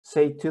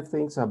say two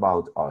things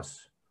about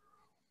us.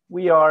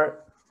 We are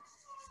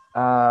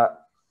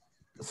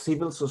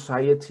civil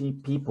society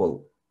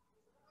people.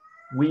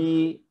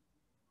 We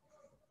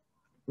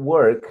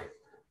work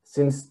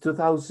since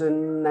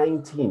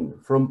 2019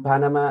 from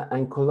Panama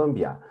and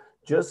Colombia,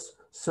 just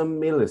some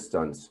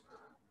milestones.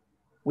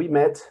 We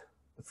met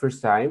the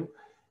first time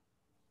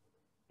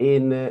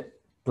in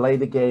Play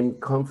the Game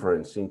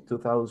conference in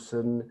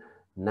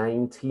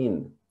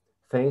 2019,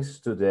 thanks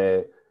to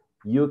the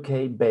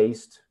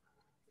UK-based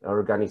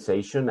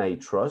organization I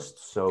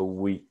Trust. So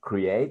we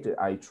create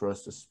I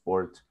Trust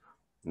Sport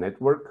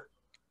Network,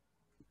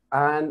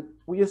 and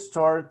we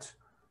start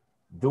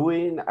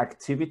doing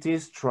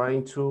activities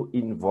trying to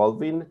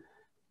involving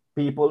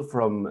people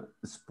from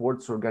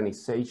sports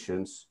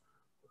organizations,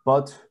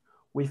 but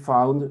we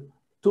found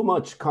too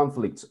much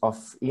conflicts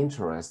of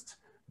interest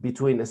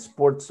between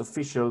sports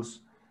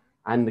officials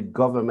and the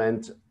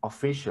government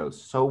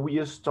officials. So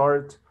we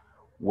start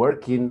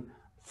working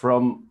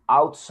from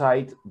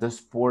outside the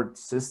sport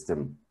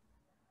system.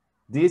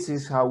 This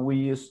is how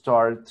we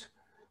start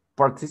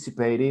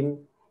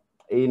participating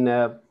in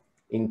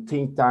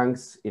think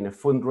tanks, in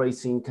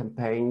fundraising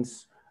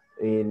campaigns,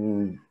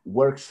 in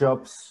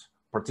workshops,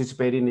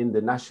 participating in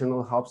the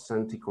National Hubs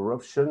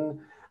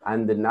Anti-Corruption.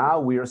 And now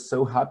we are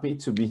so happy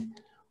to be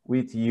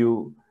with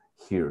you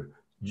here.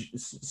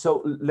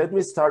 So let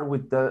me start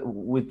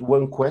with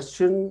one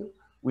question,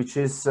 which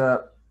is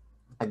a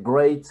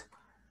great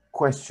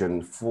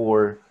question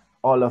for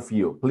all of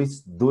you. Please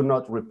do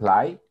not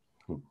reply.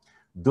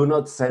 Do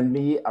not send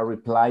me a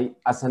reply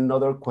as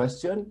another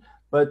question,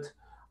 but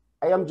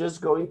I am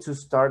just going to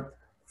start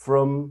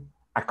from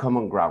a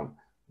common ground.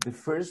 The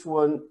first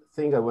one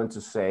thing I want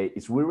to say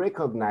is we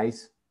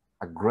recognize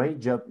a great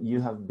job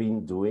you have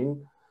been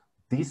doing.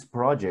 This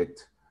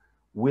project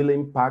will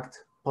impact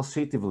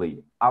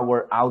positively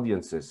our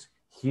audiences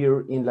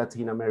here in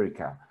Latin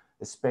America,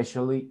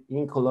 especially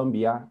in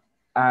Colombia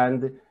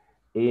and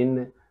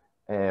in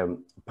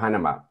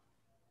Panama.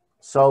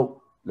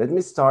 So let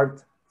me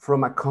start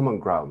from a common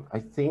ground. I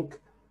think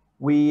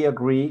we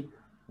agree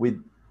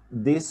with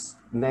these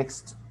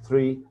next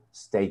three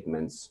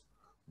statements.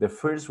 The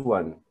first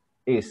one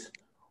is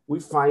we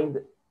find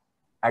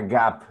a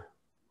gap,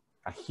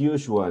 a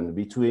huge one,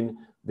 between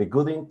the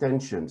good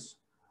intentions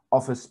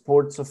of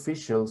sports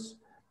officials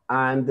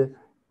and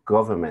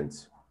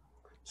governments.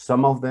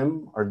 Some of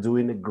them are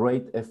doing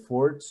great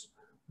efforts,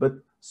 but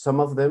some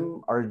of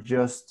them are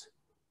just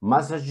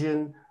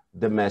messaging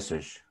the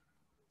message.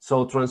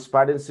 So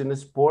transparency in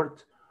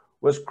sport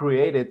was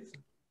created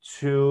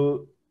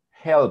to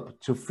help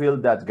to fill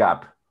that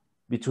gap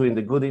between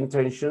the good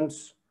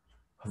intentions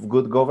of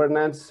good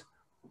governance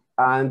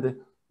and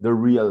the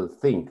real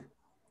thing.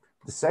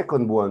 The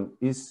second one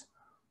is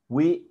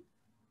we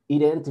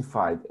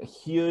identified a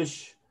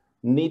huge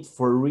need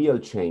for real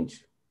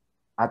change,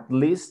 at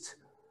least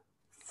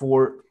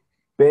for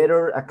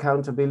better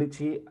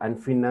accountability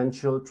and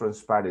financial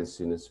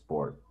transparency in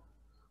sport.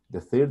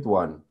 The third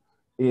one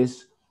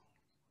is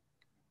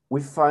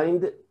we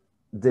find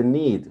the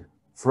need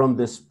from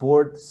the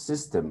sport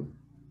system,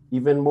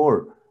 even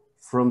more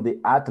from the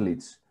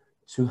athletes,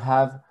 to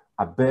have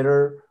a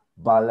better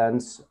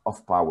balance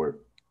of power.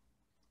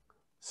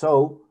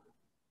 So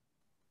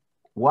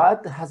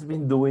what has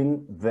been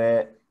doing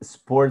the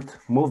sport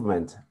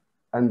movement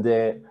and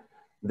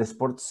the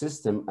sport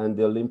system and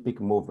the Olympic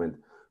movement?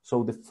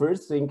 So the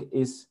first thing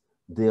is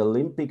the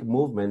Olympic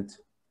movement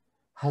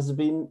has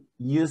been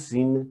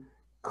using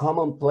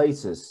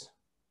commonplaces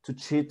to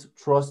cheat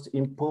trust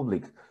in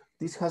public.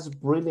 This has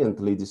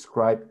brilliantly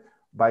described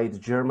by the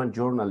German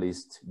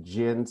journalist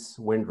Jens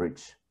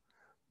Wendrich.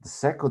 The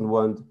second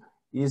one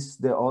is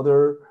the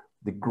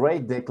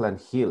great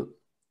Declan Hill.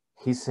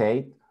 He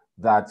said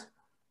that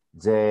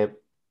the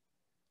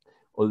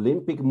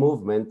Olympic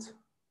movement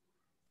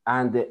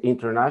and the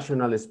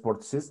international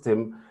sport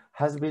system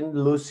has been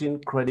losing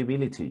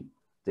credibility.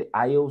 The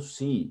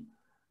IOC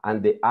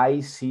and the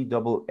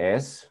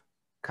ICSS,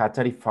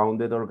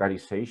 Qatari-founded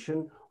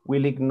organization,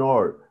 will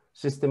ignore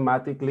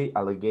systematically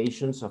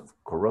allegations of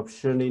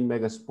corruption in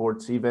mega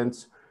sports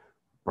events,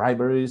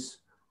 briberies,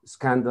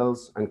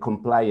 scandals, and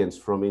compliance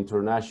from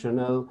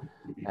international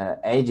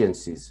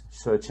agencies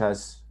such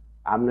as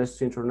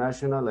Amnesty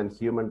International and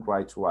Human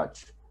Rights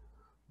Watch.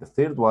 The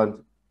third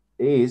one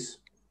is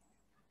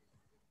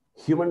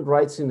human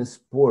rights in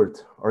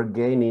sport are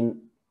gaining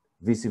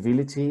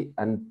visibility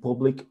and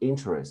public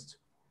interest.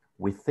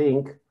 We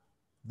think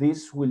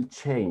this will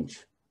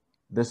change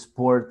the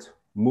sport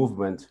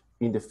movement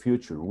in the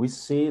future. We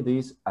see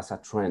this as a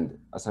trend,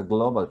 as a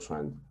global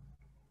trend.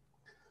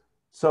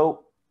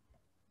 So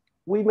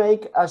we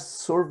make a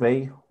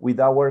survey with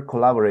our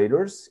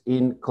collaborators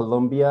in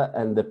Colombia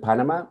and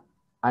Panama,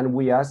 and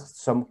we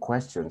asked some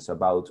questions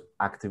about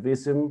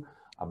activism,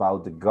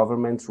 about the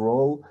government's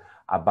role,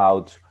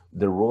 about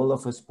the role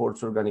of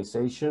sports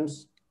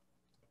organizations,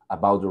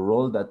 about the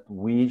role that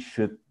we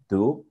should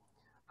do,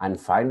 and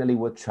finally,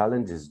 what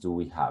challenges do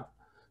we have?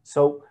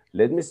 So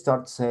let me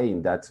start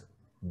saying that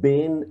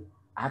being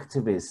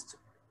activist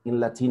in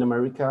Latin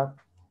America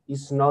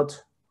is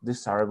not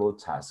desirable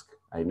task.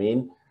 I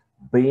mean,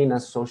 being a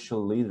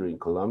social leader in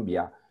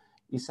Colombia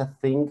is a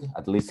thing,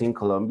 at least in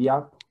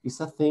Colombia, is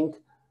a thing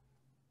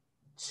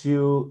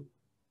to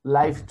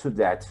life to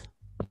death.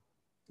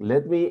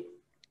 Let me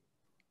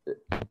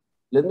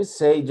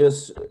say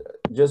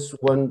just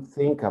one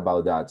thing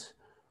about that.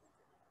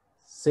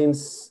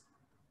 Since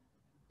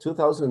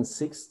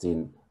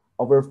 2016,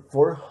 over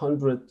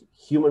 400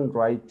 human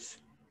rights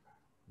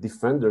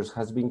defenders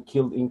has been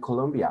killed in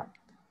Colombia.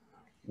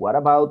 What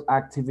about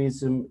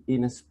activism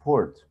in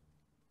sport?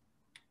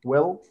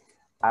 Well,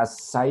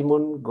 as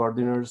Simon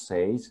Gardiner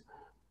says,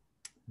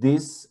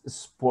 this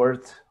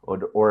sport,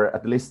 or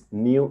at least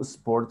new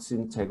sports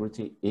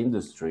integrity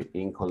industry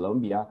in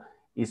Colombia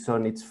is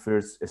on its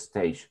first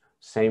stage.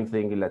 Same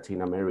thing in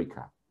Latin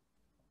America.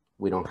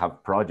 We don't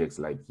have projects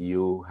like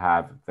you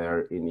have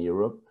there in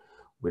Europe.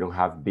 We don't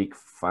have big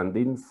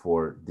funding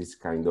for this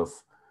kind of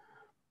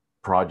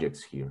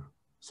projects here.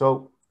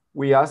 So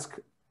we ask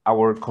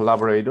our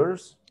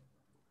collaborators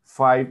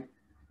 5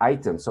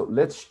 items. So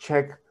let's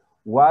check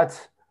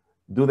what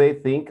do they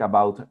think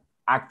about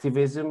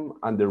activism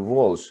and the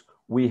roles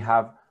we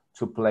have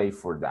to play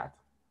for that.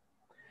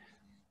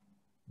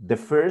 The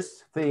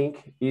first thing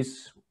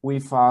is we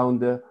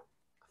found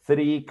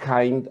 3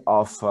 kind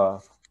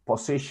of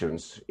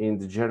positions in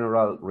the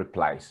general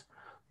replies.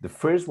 The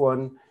first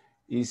one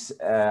is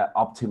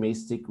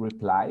optimistic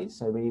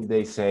replies. I mean,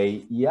 they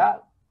say, yeah,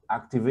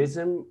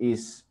 activism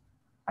is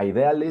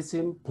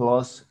idealism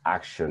plus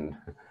action.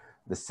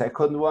 The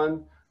second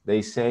one,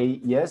 they say,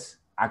 yes,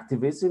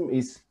 activism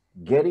is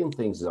getting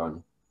things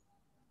done.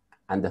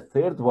 And the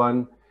third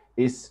one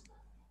is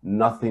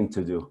nothing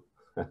to do.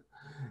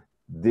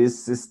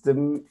 This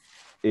system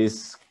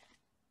is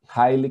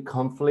highly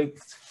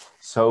conflict,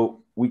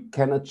 so we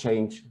cannot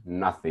change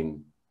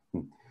nothing.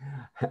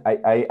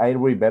 I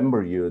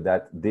remember you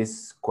that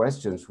these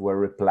questions were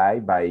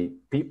replied by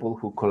people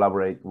who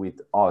collaborate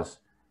with us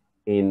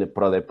in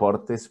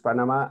ProDeportes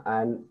Panama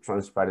and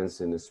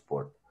Transparency in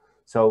Sport.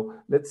 So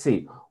let's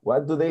see,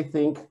 what do they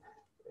think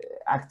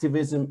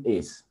activism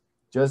is?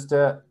 Just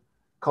a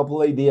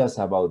couple ideas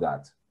about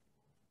that.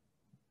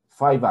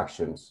 5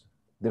 actions.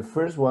 The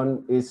first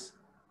one is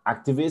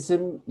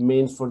activism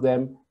means for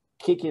them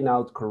kicking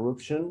out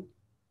corruption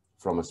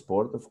from a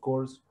sport, of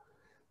course.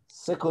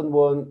 Second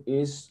one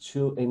is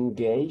to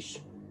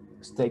engage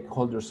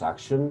stakeholders'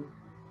 action.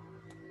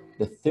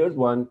 The third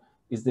one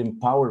is the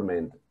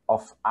empowerment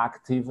of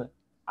active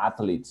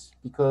athletes,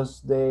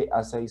 because they,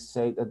 as I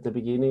said at the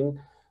beginning,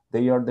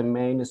 they are the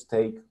main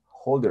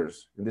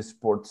stakeholders in the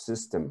sports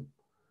system.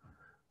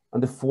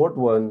 And the fourth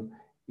one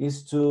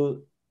is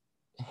to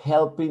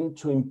helping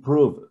to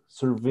improve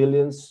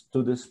surveillance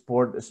to the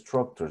sport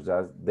structures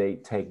as they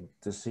take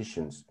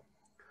decisions.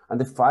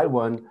 And the fifth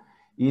one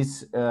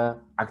is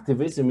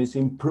activism is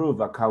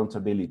improve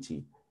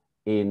accountability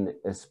in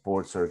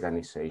sports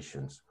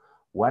organizations.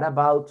 What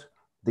about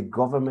the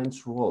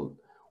government's role?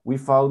 We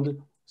found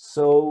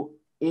so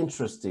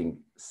interesting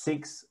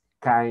 6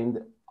 kind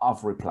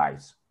of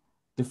replies.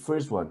 The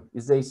first one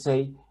is they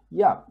say,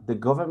 yeah, the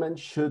government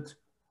should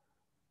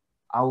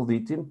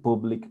auditing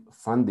public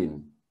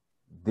funding.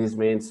 This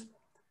means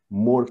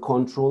more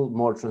control,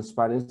 more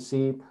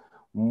transparency,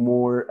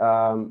 more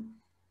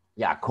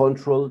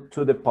control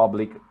to the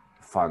public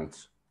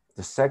funds.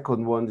 The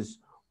second one is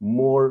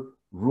more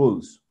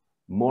rules,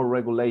 more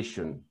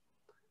regulation.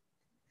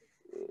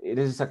 It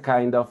is a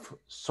kind of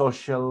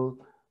social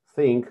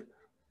thing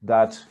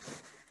that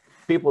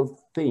people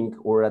think,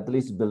 or at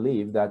least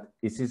believe, that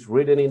it is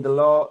written in the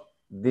law,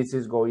 this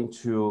is going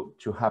to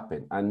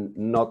happen, and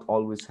not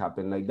always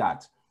happen like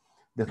that.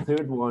 The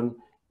third one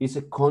is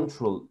a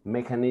control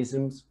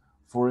mechanisms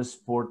for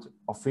sport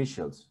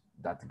officials,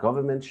 that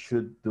government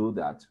should do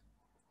that.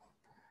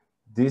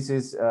 This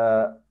is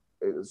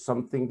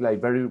something like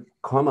very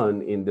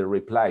common in the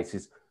replies,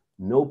 is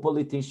no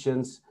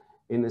politicians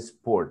in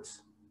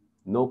sports,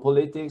 no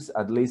politics,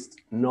 at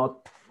least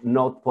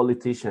not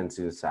politicians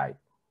inside.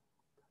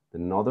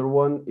 Another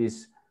one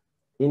is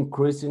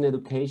increasing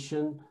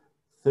education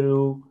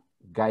through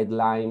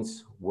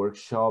guidelines,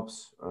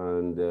 workshops,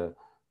 and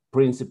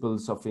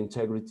principles of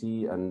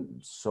integrity, and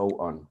so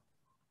on.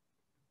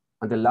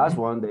 And the last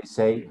one, they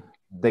say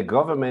the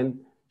government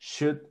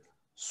should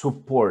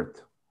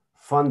support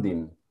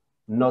funding,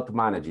 not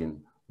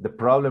managing. The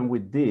problem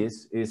with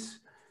this is,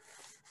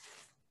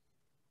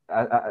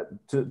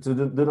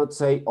 do not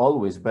say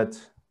always, but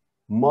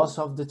most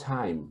of the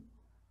time,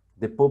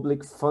 the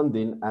public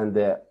funding and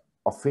the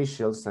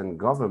officials and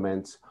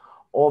governments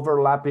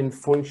overlapping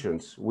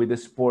functions with the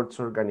sports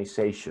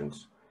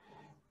organizations.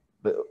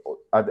 But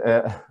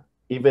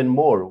even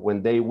more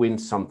when they win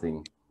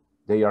something,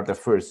 they are the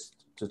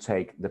first to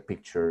take the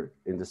picture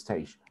in the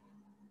stage.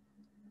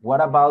 What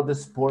about the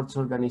sports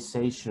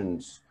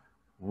organizations'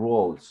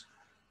 roles?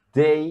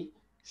 They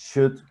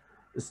should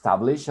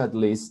establish at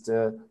least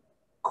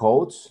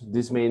codes.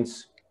 This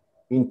means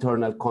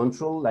internal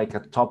control, like a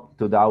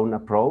top-to-down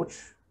approach.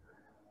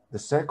 The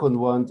second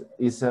one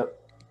is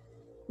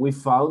we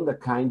found a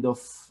kind of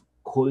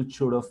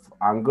culture of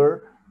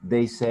anger.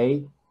 They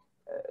say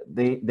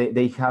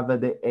they have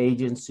the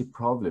agency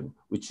problem,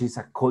 which is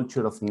a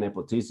culture of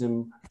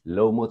nepotism,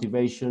 low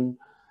motivation.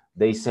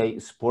 They say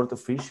sport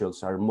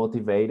officials are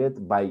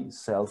motivated by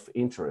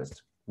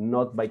self-interest,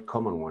 not by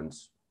common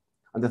ones.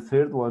 And the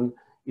third one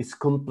is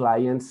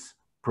compliance,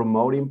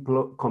 promoting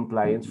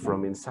compliance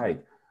from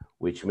inside,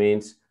 which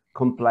means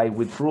comply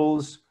with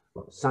rules,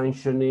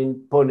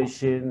 sanctioning,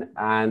 punishing,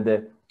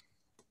 and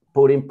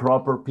putting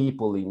proper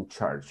people in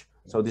charge.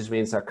 So this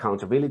means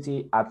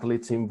accountability,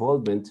 athletes'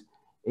 involvement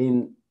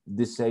in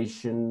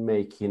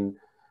decision-making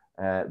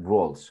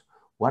roles.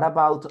 What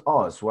about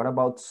us? What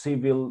about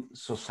civil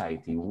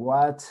society?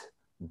 What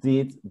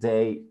did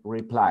they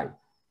reply?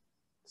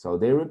 So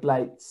they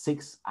replied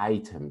 6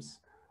 items.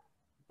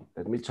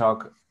 Let me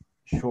talk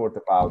short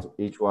about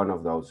each one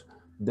of those.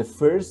 The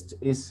first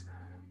is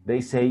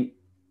they say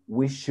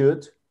we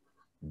should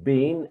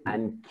being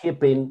and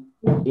keeping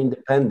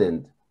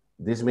independent.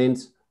 This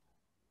means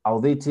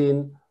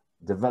auditing,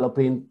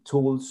 developing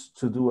tools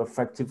to do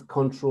effective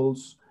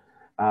controls,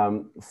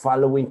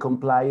 following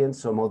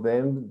compliance. Some of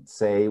them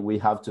say we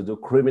have to do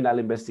criminal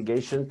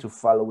investigation to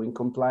following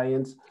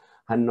compliance.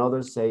 And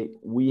others say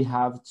we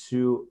have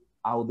to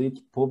audit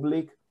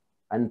public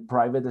and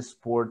private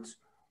sports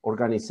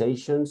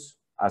organizations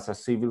as a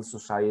civil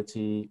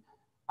society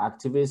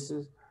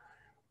activist.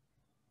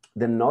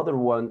 The other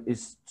one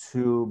is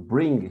to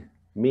bring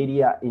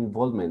media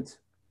involvement,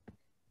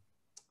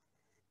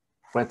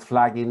 red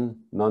flagging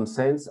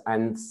nonsense,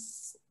 and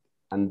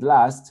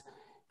last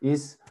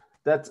is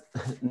that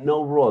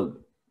no role.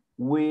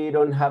 We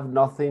don't have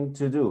nothing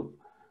to do.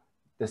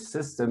 The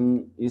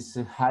system is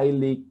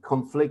highly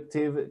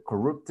conflictive,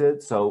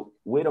 corrupted, so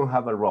we don't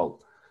have a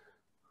role.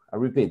 I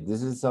repeat,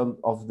 this is some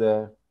of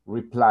the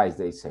replies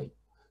they say.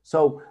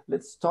 So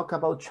let's talk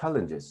about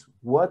challenges.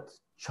 What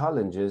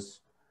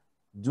challenges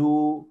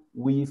do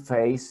we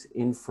face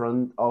in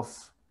front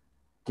of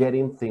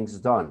getting things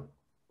done?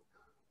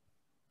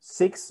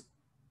 6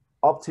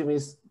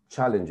 optimist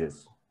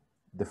challenges.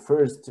 The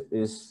first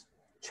is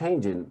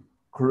changing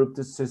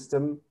corrupted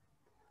system,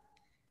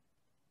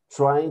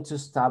 trying to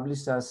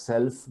establish a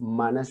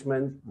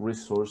self-management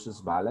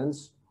resources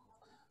balance.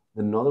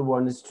 Another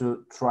one is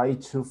to try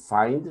to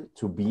find,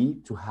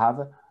 to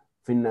have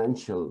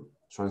financial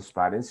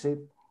transparency,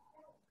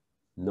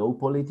 no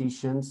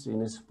politicians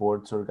in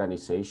sports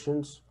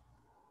organizations,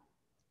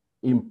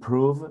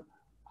 improve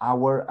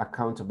our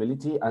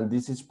accountability, and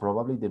this is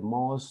probably the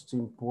most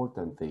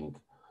important thing,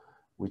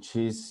 which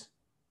is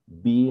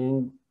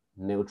being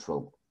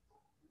neutral,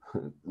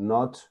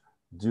 not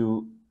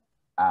do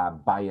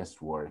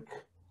biased work.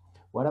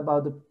 What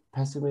about the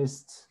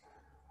pessimist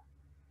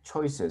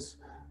choices?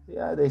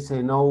 Yeah, they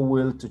say no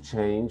will to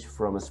change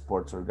from a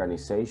sports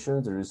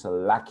organization. There is a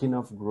lacking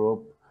of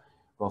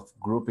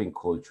grouping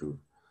culture.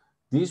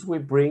 This we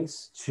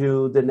brings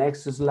to the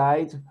next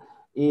slide.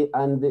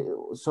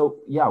 So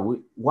yeah,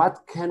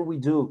 what can we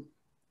do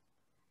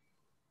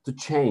to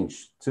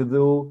change, to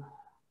do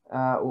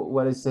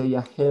what I say,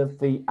 a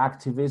healthy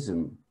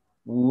activism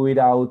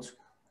without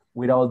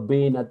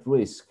being at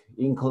risk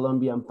in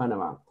Colombia and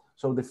Panama?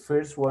 So the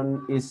first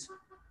one is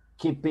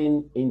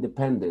keeping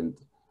independent.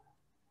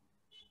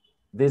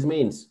 This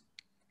means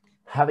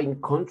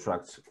having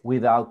contracts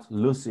without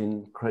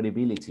losing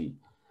credibility.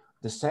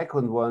 The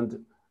second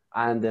one,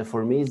 and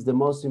for me is the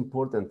most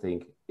important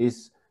thing,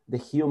 is the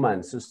human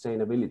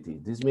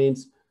sustainability. This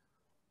means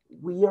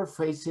we are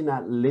facing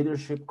a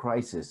leadership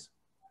crisis.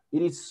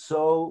 It is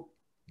so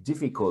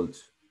difficult,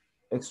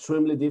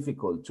 extremely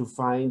difficult to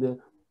find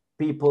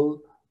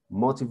people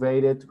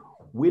motivated.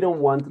 We don't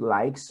want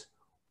likes.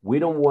 We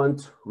don't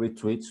want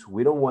retweets.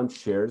 We don't want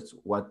shares.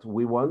 What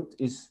we want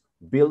is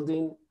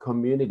building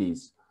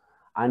communities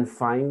and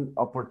find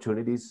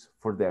opportunities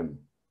for them.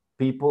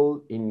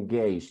 People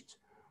engaged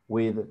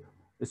with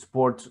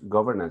sport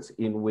governance,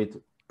 with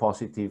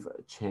positive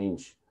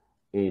change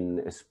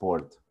in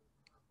sport.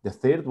 The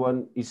third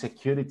one is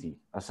security.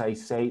 As I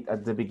said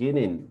at the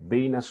beginning,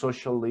 being a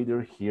social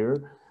leader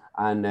here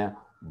and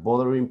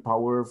bothering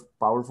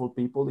powerful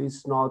people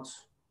is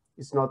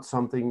not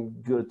something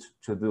good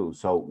to do.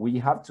 So we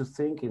have to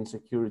think in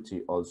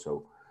security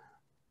also.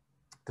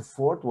 The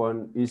fourth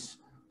one is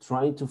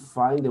trying to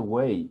find a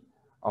way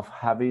of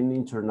having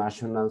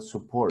international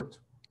support,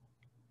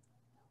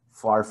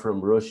 far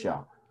from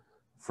Russia,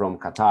 from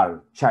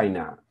Qatar,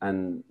 China,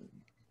 and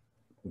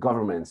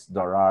governments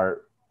that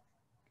are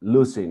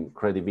losing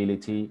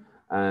credibility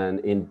and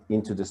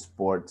into the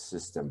sports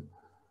system.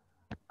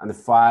 And the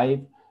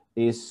 5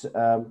 is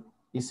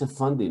a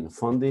funding.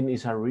 Funding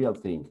is a real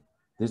thing.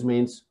 This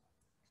means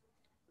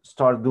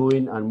start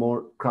doing and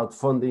more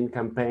crowdfunding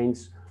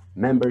campaigns,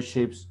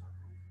 memberships,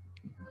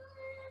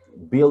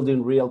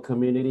 building real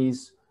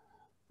communities,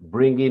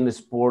 bringing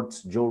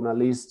sports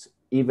journalists,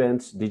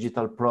 events,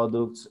 digital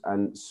products,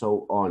 and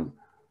so on.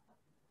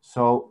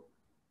 So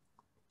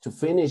to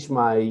finish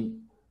my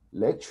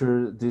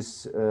lecture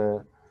this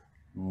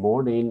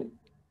morning,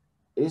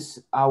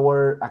 is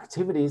our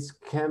activities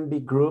can be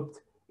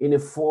grouped in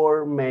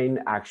 4 main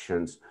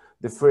actions.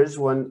 The first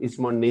one is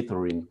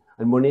monitoring.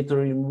 And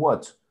monitoring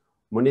what?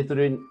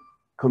 Monitoring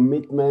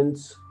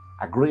commitments,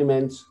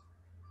 agreements,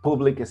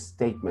 public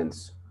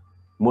statements,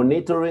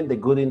 monitoring the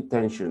good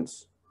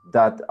intentions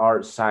that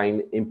are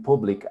signed in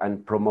public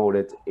and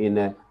promoted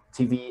in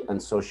TV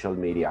and social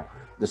media.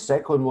 The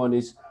second one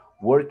is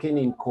working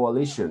in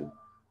coalition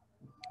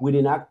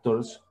within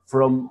actors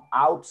from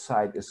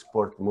outside the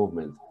sport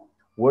movement.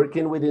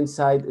 Working with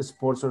inside a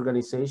sports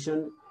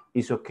organization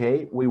is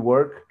okay. We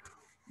work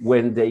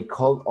when they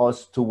call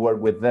us to work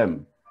with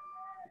them.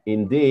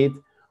 Indeed,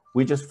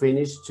 we just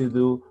finished to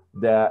do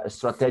the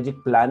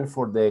strategic plan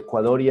for the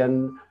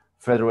Ecuadorian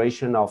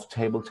Federation of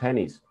Table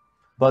Tennis.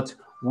 But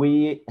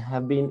we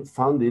have been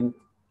finding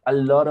a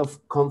lot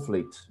of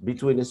conflict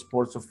between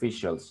sports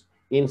officials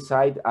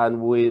inside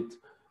and with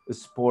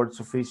sports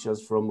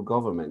officials from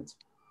government.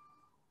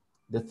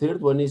 The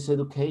third one is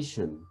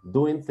education,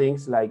 doing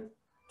things like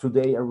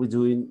today are we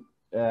doing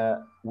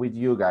with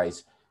you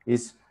guys,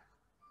 is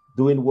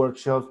doing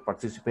workshops,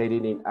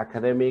 participating in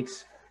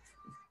academics,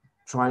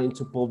 trying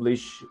to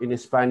publish in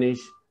Spanish,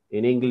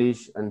 in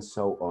English, and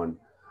so on.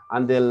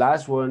 And the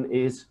last one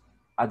is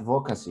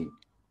advocacy,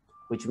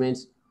 which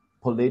means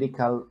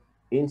political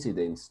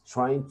incidents,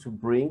 trying to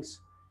bring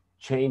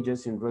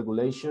changes in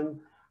regulation.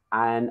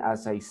 And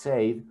as I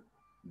said,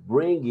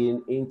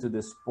 bringing into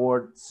the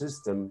sport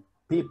system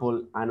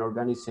people and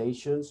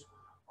organizations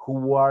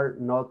who are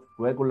not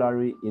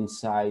regularly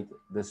inside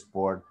the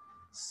sport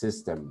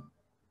system.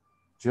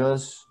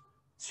 Just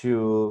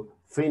to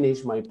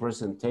finish my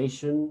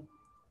presentation,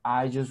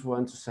 I just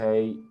want to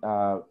say,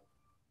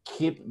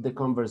 keep the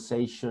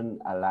conversation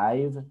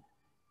alive,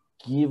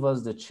 give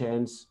us the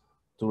chance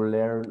to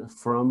learn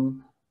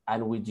from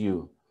and with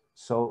you.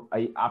 So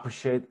I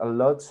appreciate a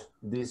lot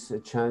this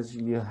chance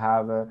you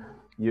have,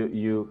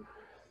 you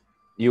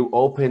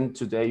open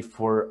today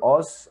for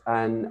us,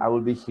 and I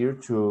will be here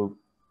to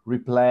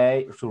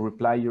reply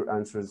your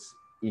answers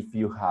if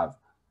you have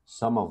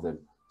some of them.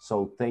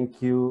 So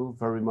thank you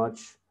very much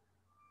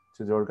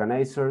to the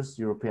organizers,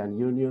 European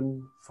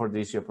Union, for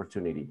this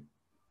opportunity.